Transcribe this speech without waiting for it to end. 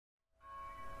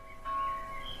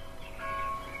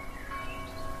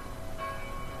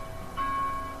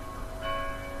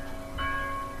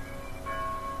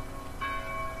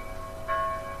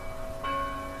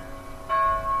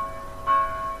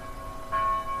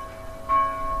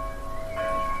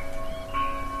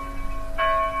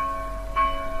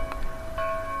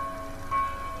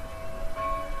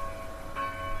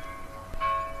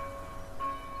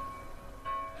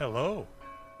Hello.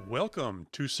 Welcome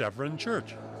to Severin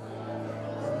Church. Good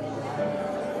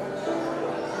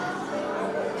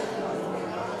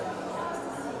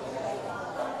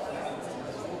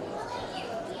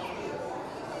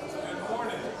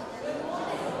morning.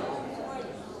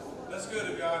 Let's go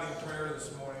to God in prayer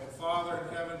this morning. Father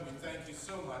in heaven, we thank you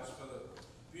so much for the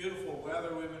beautiful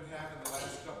weather we've been having the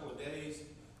last couple of days.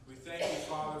 We thank you,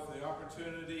 Father, for the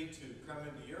opportunity to come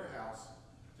into your house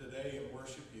today and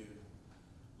worship you.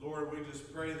 Lord, we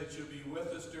just pray that you'll be with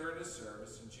us during this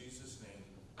service. In Jesus' name,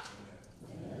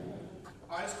 amen.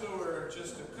 High school are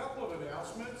just a couple of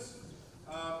announcements.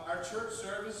 Our church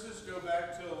services go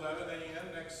back to 11 a.m.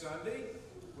 next Sunday,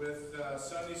 with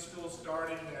Sunday school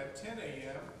starting at 10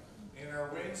 a.m. And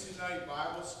our Wednesday night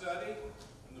Bible study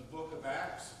in the book of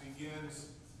Acts begins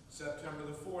September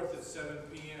the 4th at 7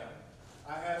 p.m.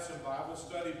 I have some Bible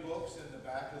study books in the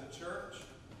back of the church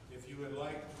if you would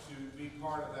like to be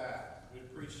part of that. We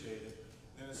appreciate it.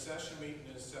 And the session meeting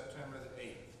is September the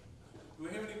 8th. Do we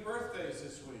have any birthdays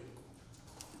this week?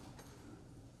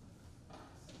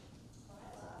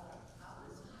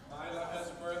 Mila has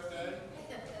a birthday.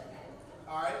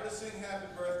 All right, let's sing happy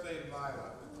birthday to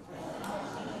Mila.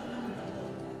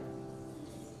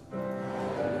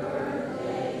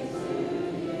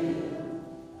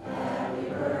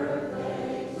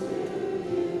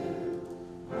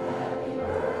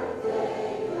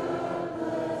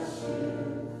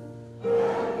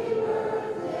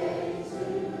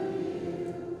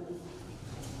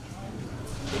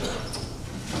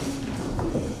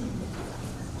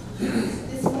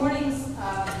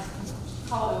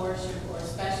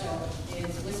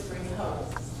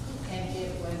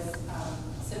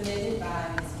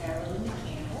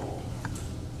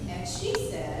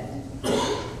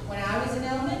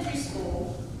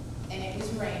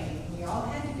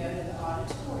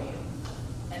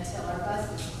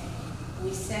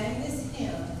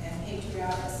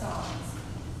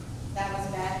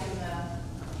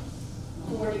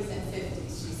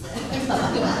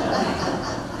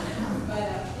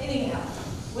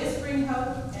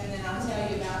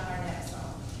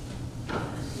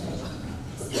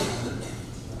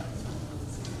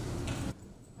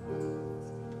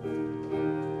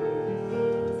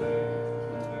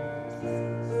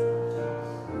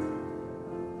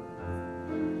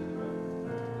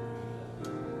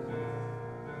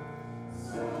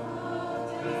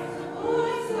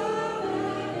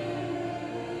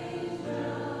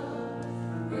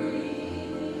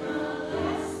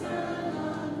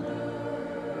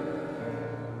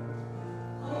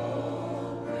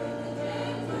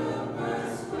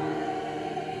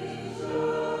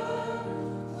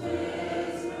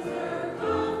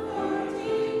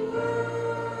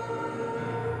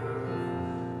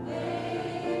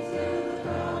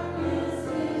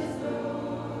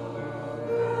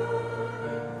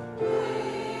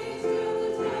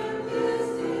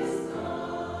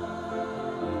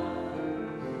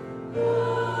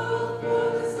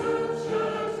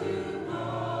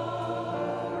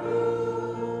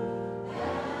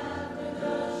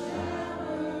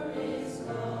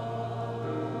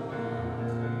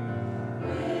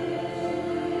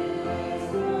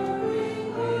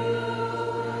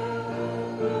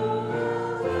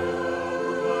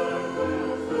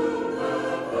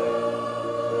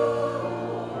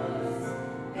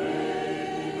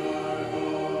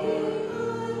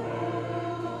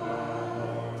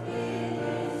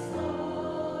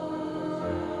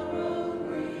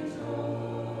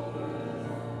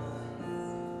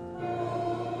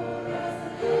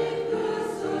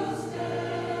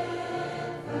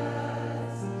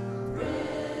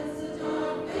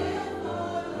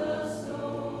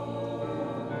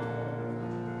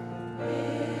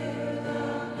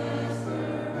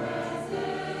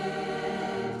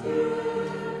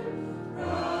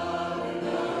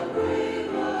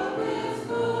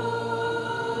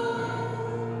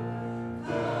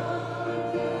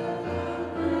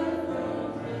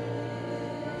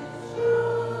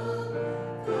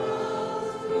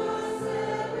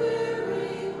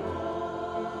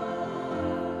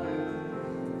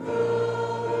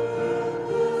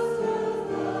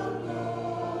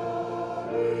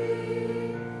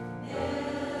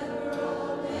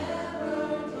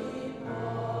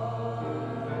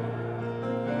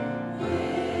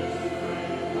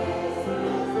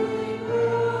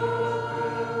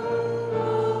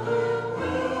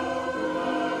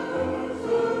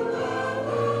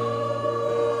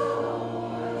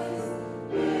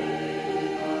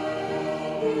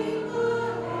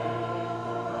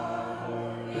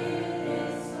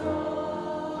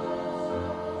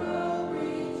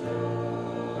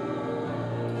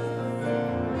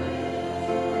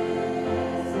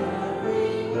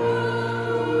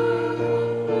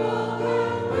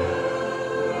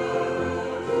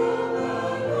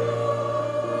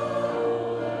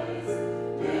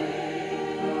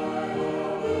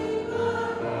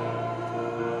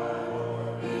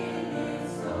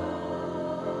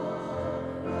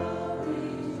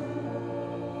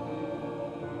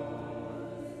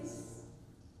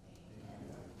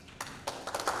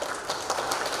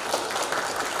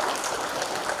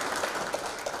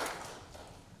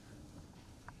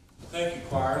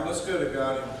 go to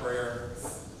God in prayer.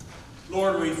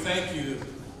 Lord, we thank you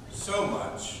so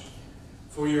much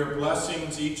for your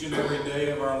blessings each and every day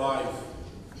of our life.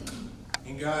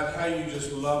 And God, how you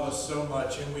just love us so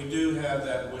much, and we do have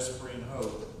that whispering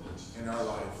hope in our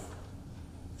life.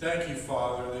 Thank you,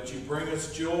 Father, that you bring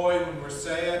us joy when we're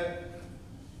sad,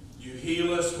 you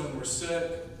heal us when we're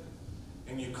sick,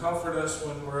 and you comfort us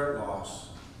when we're at loss.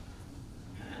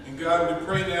 And God, we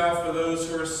pray now for those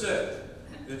who are sick,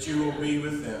 that you will be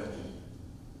with them.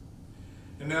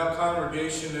 And now,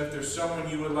 congregation, if there's someone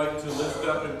you would like to lift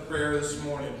up in prayer this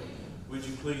morning, would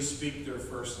you please speak their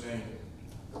first name?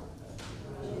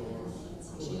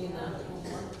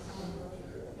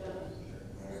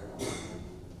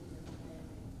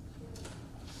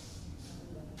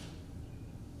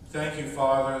 Thank you,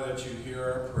 Father, that you hear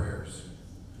our prayers.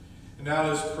 And now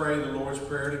let's pray the Lord's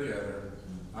Prayer together.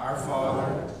 Our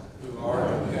Father, who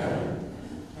art in heaven,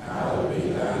 hallowed be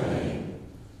thy name.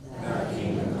 Thy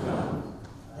kingdom come,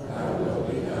 thy will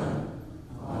be done,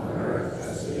 on earth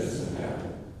as it is in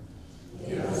heaven.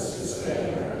 Give us this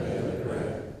day our daily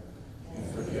bread,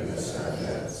 and forgive us our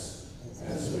debts,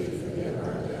 as we forgive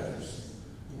our debtors.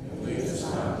 And lead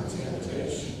us not into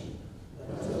temptation,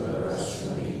 but deliver us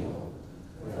from evil.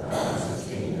 For thine is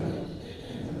the kingdom,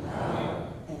 and the power,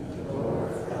 and the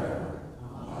glory forever.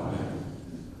 Amen.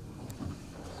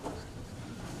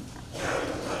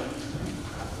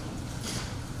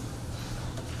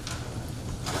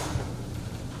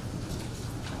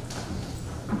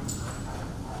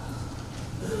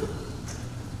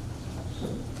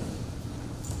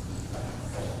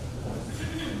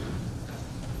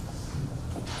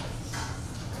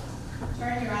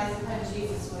 Turn your eyes upon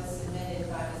Jesus was submitted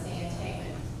by Miss Ann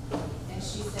Taman. And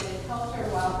she said it helped her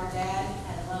while her dad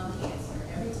had lung cancer.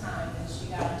 Every time that she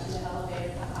got into the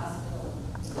elevator at the hospital,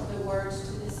 the words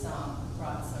to this song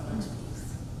brought so much peace.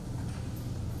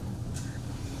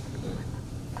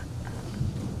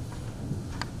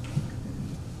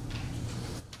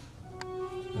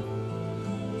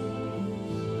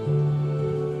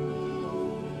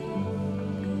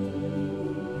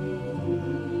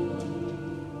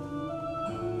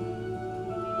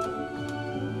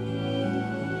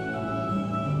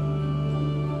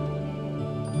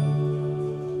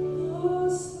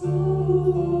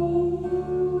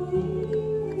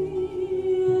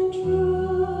 True.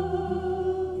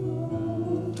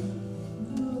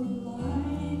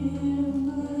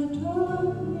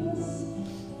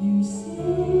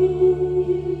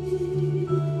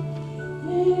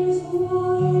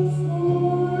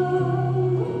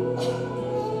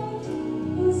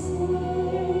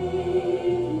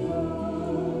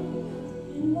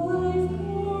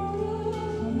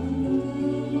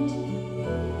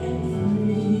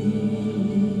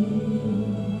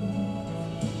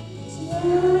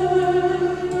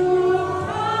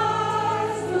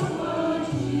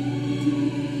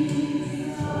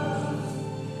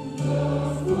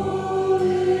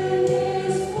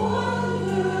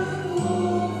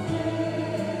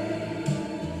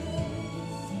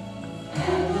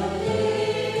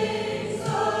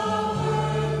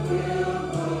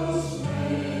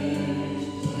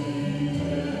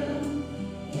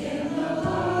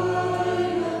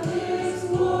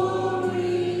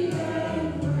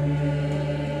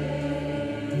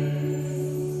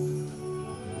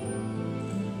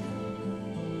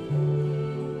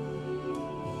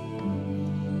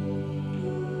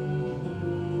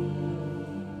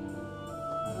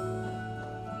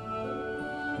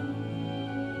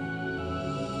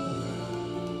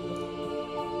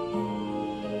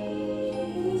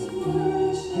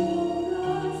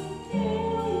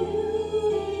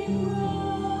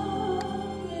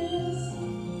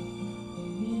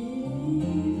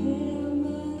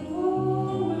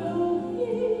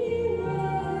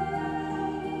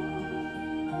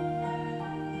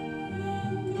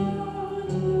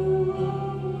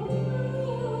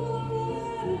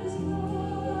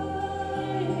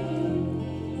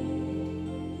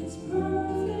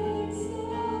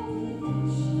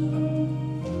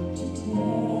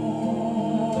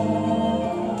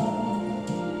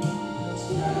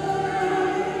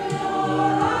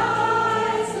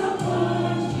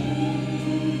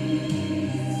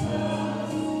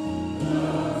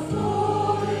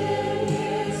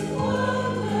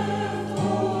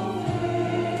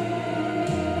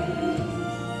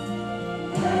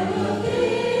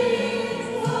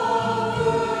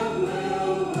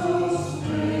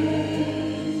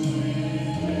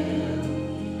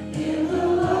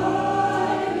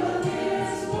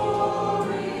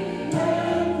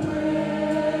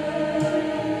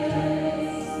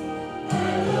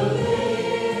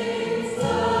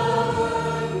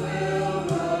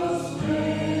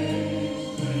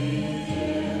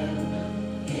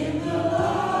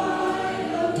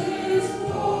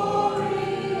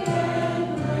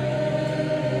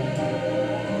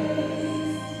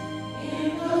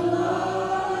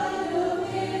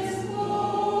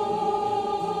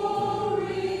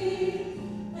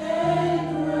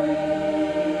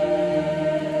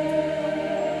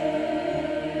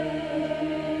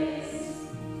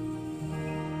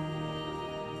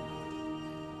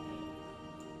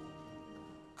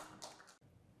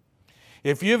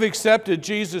 If you've accepted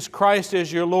Jesus Christ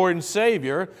as your Lord and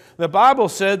Savior, the Bible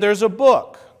said there's a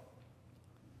book,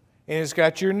 and it's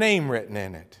got your name written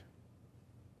in it.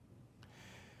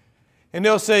 And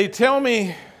they'll say, tell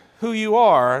me who you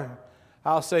are.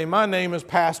 I'll say, my name is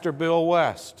Pastor Bill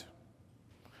West.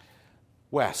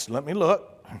 West, let me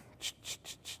look.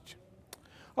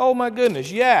 Oh my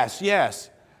goodness, yes.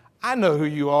 I know who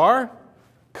you are.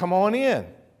 Come on in.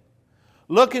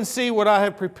 Look and see what I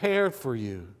have prepared for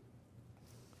you.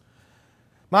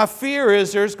 My fear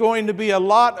is there's going to be a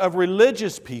lot of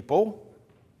religious people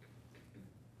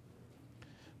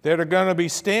that are going to be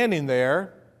standing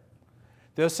there.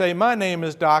 They'll say, my name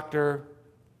is Dr.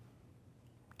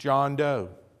 John Doe.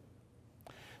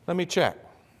 Let me check.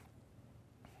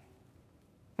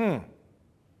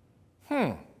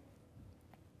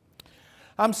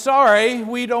 I'm sorry,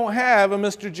 we don't have a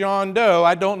Mr. John Doe.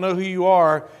 I don't know who you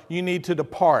are. You need to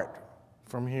depart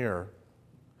from here.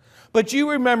 But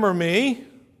you remember me.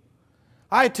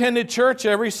 I attended church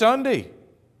every Sunday.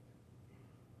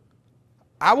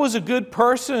 I was a good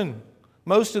person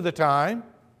most of the time.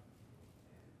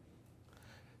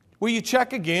 Will you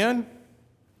check again?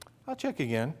 I'll check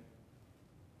again.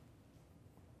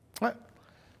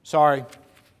 Sorry,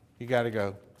 you got to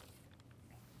go.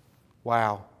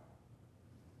 Wow.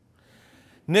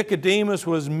 Nicodemus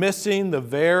was missing the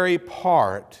very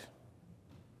part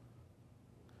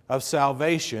of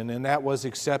salvation, and that was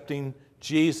accepting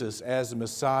Jesus as the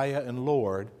Messiah and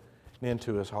Lord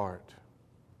into his heart.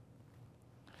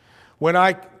 When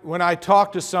I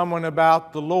talk to someone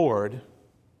about the Lord,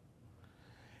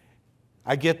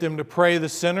 I get them to pray the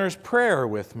sinner's prayer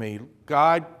with me.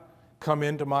 God, come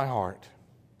into my heart.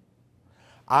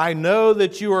 I know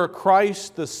that you are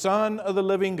Christ, the Son of the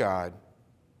living God.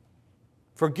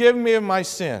 Forgive me of my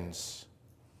sins.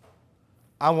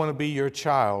 I want to be your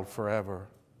child forever.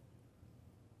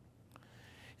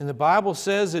 And the Bible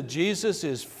says that Jesus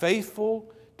is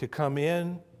faithful to come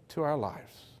into our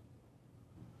lives.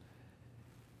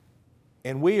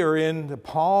 And we are in the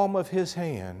palm of his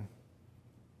hand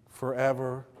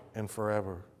forever and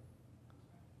forever.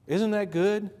 Isn't that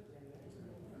good?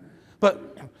 But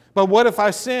what if I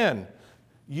sin?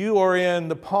 You are in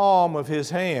the palm of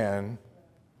his hand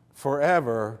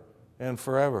forever and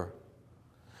forever.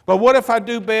 But what if I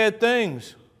do bad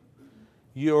things?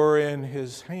 You are in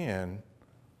his hand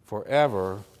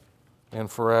forever and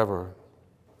forever.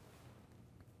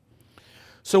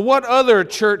 So what other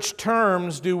church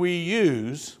terms do we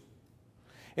use?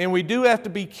 And we do have to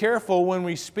be careful when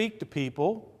we speak to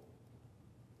people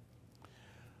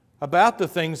about the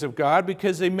things of God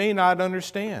because they may not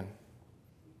understand.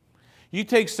 You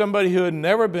take somebody who had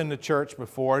never been to church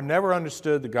before, never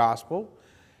understood the gospel,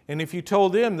 and if you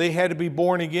told them they had to be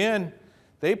born again,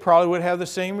 they probably would have the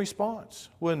same response,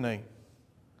 wouldn't they?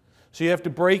 So you have to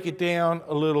break it down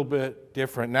a little bit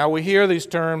different. Now we hear these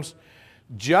terms,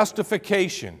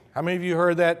 justification. How many of you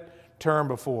heard that term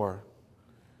before?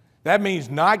 That means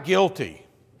not guilty.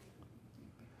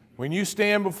 When you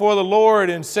stand before the Lord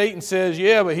and Satan says,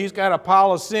 yeah, but he's got a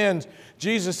pile of sins,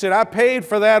 Jesus said, I paid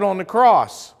for that on the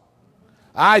cross.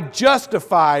 I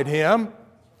justified him.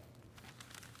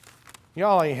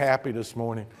 Y'all ain't happy this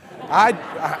morning.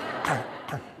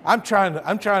 I'm trying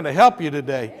to help you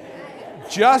today.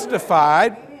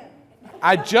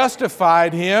 I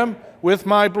justified him with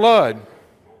my blood.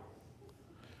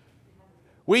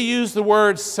 We use the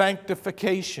word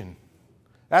sanctification.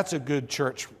 That's a good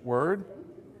church word.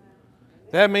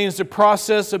 That means the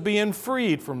process of being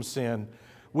freed from sin.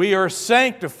 We are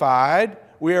sanctified.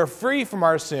 We are free from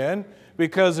our sin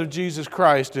because of Jesus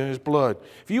Christ and his blood.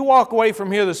 If you walk away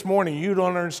from here this morning, you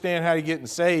don't understand how you're getting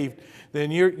saved, then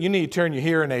you need to turn your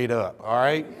hearing aid up, all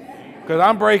right? Because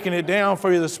I'm breaking it down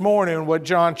for you this morning, what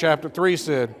John chapter 3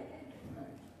 said.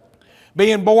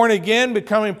 Being born again,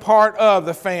 becoming part of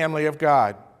the family of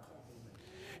God.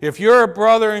 If you're a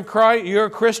brother in Christ, you're a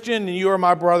Christian, and you are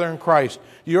my brother in Christ.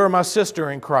 You are my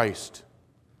sister in Christ.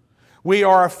 We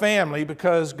are a family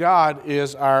because God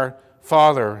is our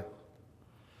Father.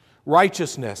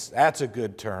 Righteousness, that's a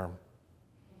good term.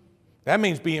 That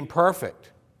means being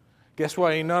perfect. Guess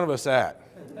what? Ain't none of us that.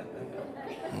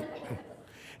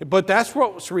 But that's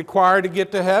what's required to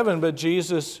get to heaven. But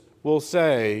Jesus will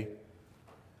say,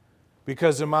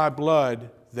 because of my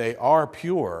blood, they are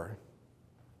pure,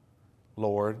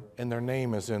 Lord, and their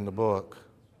name is in the book.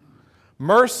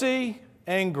 Mercy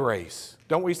and grace.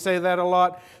 Don't we say that a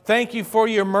lot? Thank you for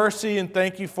your mercy and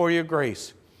thank you for your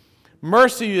grace.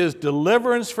 Mercy is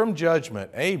deliverance from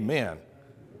judgment. Amen.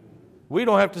 We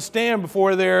don't have to stand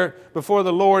before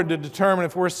the Lord to determine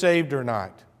if we're saved or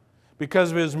not.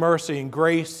 Because of his mercy and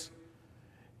grace,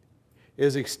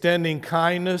 is extending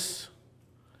kindness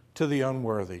to the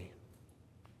unworthy.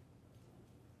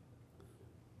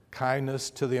 Kindness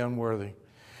to the unworthy.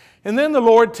 And then the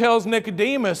Lord tells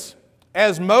Nicodemus,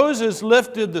 as Moses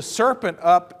lifted the serpent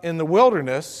up in the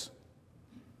wilderness,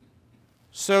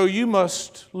 so you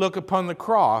must look upon the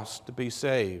cross to be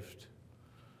saved.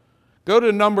 Go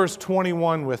to Numbers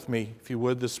 21 with me, if you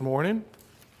would, this morning.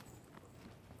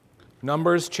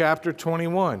 Numbers chapter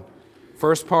 21,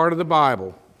 first part of the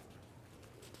Bible.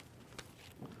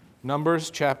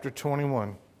 Numbers chapter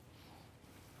 21.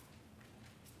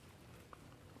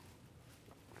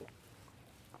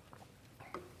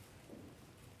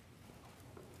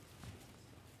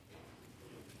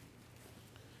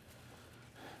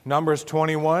 Numbers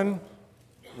 21,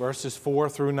 verses 4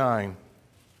 through 9.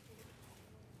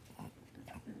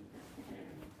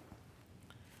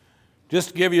 Just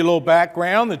to give you a little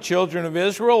background, the children of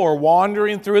Israel are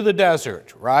wandering through the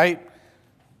desert, right?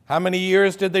 How many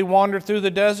years did they wander through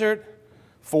the desert?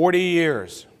 40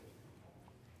 years.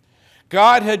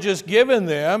 God had just given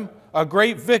them a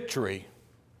great victory.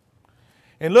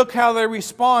 And look how they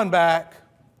respond back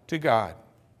to God.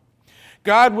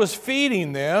 God was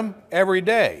feeding them every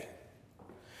day.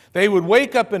 They would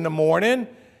wake up in the morning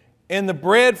and the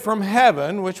bread from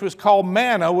heaven, which was called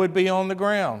manna, would be on the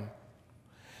ground.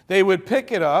 They would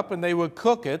pick it up and they would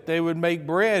cook it. They would make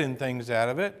bread and things out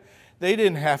of it. They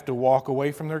didn't have to walk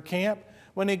away from their camp.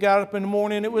 When they got up in the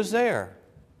morning, it was there.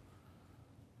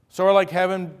 Sort of like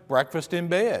having breakfast in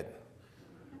bed.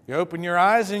 You open your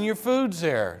eyes and your food's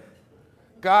there.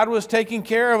 God was taking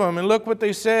care of them. And look what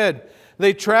they said.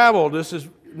 They traveled. This is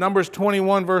Numbers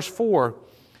 21, verse 4.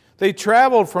 They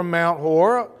traveled from Mount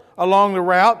Hor along the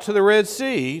route to the Red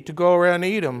Sea to go around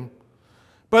Edom.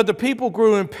 But the people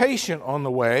grew impatient on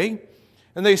the way,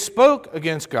 and they spoke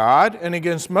against God and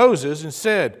against Moses and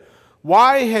said,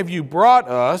 "Why have you brought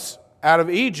us out of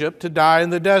Egypt to die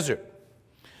in the desert?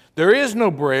 There is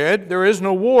no bread, there is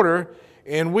no water,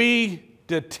 and we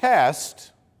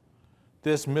detest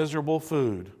this miserable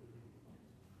food."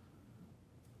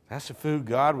 That's the food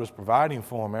God was providing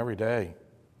for them every day.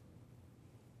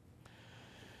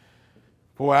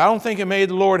 Boy, I don't think it made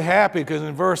the Lord happy, because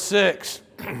in verse 6,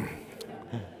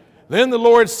 then the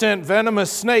Lord sent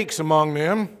venomous snakes among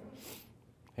them.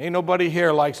 Ain't nobody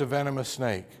here likes a venomous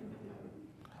snake.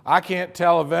 I can't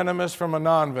tell a venomous from a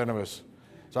non-venomous.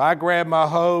 So I grab my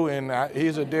hoe and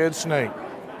he's a dead snake.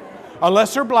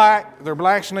 Unless they're black. They're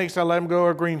black snakes, I let them go,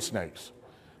 or green snakes.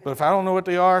 But if I don't know what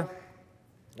they are,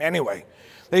 anyway.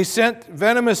 They sent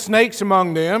venomous snakes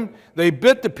among them. They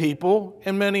bit the people,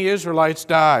 and many Israelites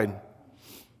died.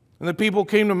 And the people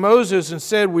came to Moses and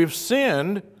said, "We've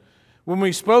sinned when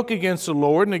we spoke against the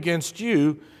Lord and against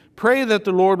you. Pray that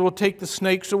the Lord will take the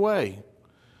snakes away."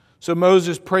 So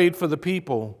Moses prayed for the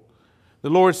people. The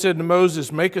Lord said to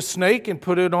Moses, "Make a snake and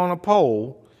put it on a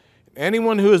pole.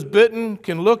 Anyone who is bitten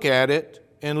can look at it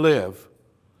and live."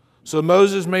 So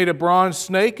Moses made a bronze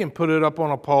snake and put it up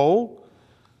on a pole.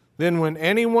 Then when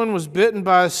anyone was bitten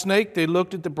by a snake, they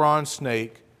looked at the bronze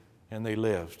snake and they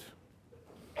lived.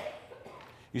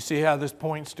 You see how this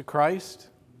points to Christ?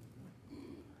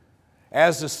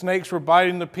 As the snakes were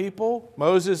biting the people,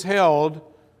 Moses held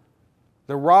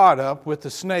the rod up with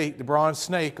the snake, the bronze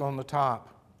snake, on the top.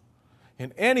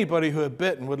 And anybody who had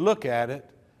bitten would look at it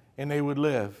and they would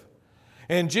live.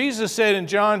 And Jesus said in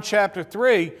John chapter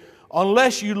 3,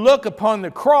 unless you look upon the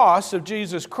cross of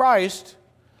Jesus Christ,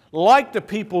 like the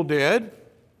people did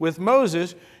with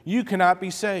Moses, you cannot be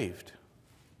saved.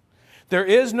 There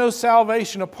is no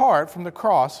salvation apart from the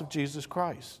cross of Jesus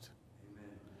Christ.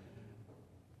 Amen.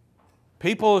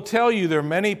 People will tell you there are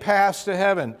many paths to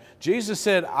heaven. Jesus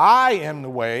said, "I am the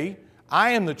way,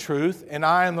 I am the truth, and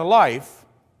I am the life.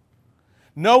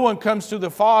 No one comes to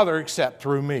the Father except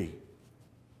through me."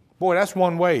 Boy, that's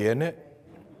one way, isn't it?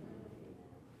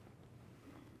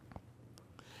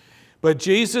 But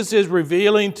Jesus is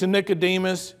revealing to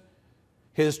Nicodemus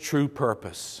his true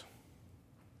purpose.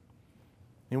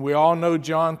 And we all know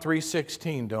John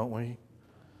 3:16, don't we?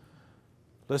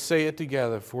 Let's say it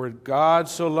together. For God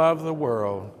so loved the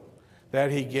world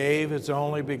that he gave his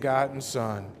only begotten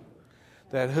Son,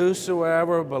 that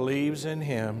whosoever believes in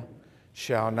him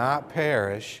shall not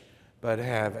perish, but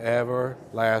have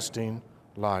everlasting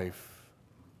life.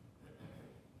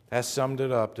 That summed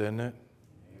it up, didn't it?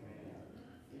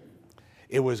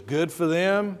 It was good for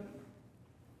them,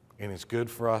 and it's good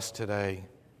for us today.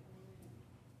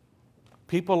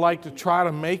 People like to try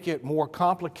to make it more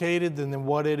complicated than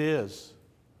what it is.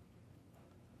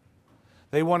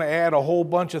 They want to add a whole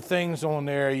bunch of things on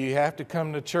there. You have to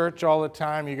come to church all the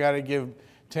time. You got to give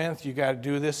 10th. You got to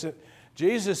do this.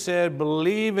 Jesus said,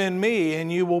 believe in me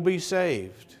and you will be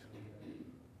saved.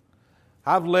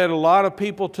 I've led a lot of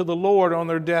people to the Lord on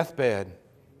their deathbed.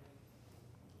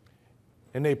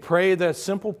 And they pray that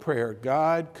simple prayer,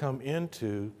 God, come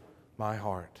into my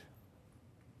heart.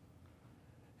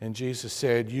 And Jesus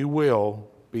said, you will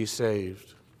be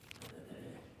saved.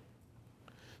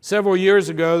 Several years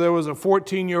ago, there was a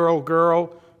 14-year-old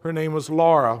girl. Her name was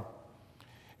Laura.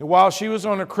 And while she was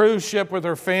on a cruise ship with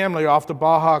her family off the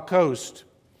Baja coast,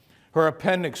 her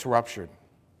appendix ruptured.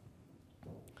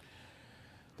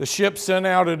 The ship sent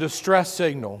out a distress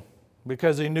signal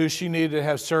because they knew she needed to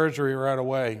have surgery right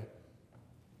away.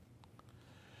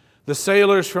 The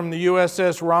sailors from the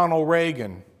USS Ronald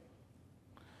Reagan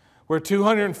were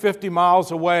 250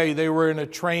 miles away. They were in a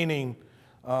training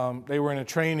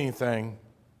thing.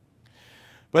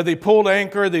 But they pulled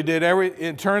anchor, they did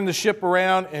and turned the ship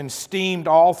around and steamed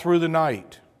all through the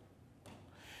night.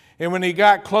 And when they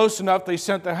got close enough, they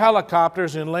sent the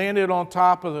helicopters and landed on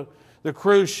top of the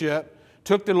cruise ship,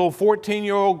 took the little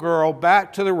 14-year-old girl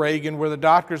back to the Reagan where the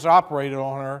doctors operated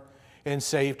on her and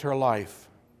saved her life.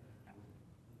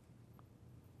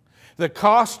 The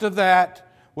cost of that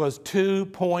was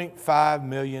 $2.5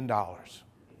 million.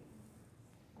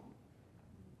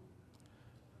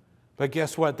 But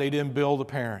guess what? They didn't bill the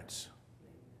parents.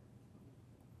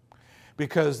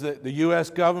 Because the U.S.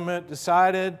 government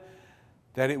decided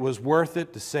that it was worth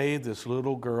it to save this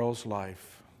little girl's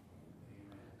life.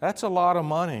 That's a lot of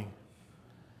money.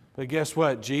 But guess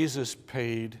what? Jesus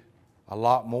paid a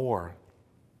lot more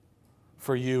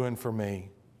for you and for me.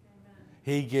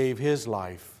 He gave His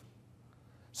life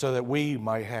so that we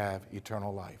might have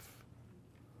eternal life.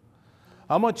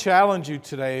 I'm going to challenge you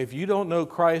today. If you don't know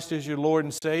Christ as your Lord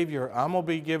and Savior, I'm going to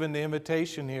be giving the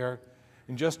invitation here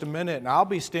in just a minute, and I'll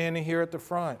be standing here at the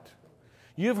front.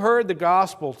 You've heard the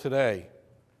gospel today.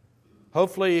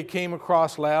 Hopefully it came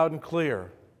across loud and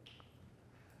clear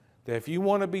that if you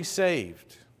want to be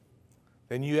saved,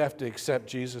 then you have to accept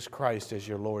Jesus Christ as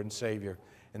your Lord and Savior,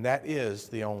 and that is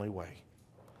the only way.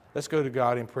 Let's go to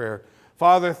God in prayer.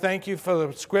 Father, thank you for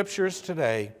the scriptures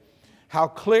today, how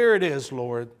clear it is,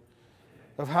 Lord,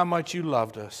 of how much you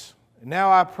loved us. And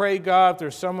now I pray, God, if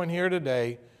there's someone here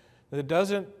today that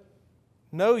doesn't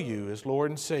know you as Lord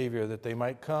and Savior, that they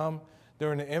might come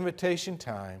during the invitation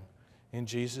time. In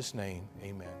Jesus' name,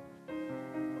 amen.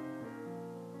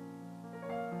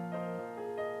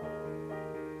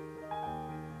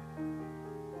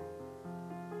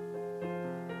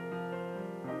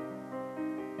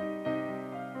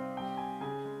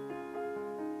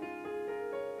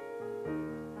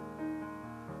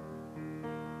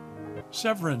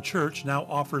 Severin Church now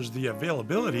offers the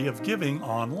availability of giving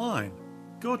online.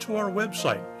 Go to our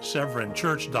website,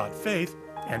 severinchurch.faith,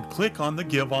 and click on the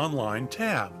Give Online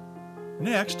tab.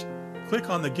 Next, click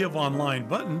on the Give Online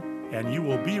button, and you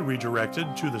will be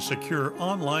redirected to the secure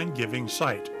online giving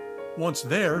site. Once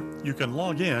there, you can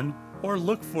log in or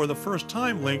look for the First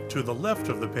Time link to the left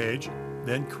of the page,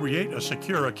 then create a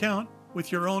secure account with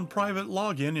your own private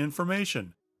login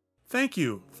information. Thank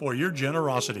you for your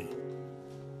generosity.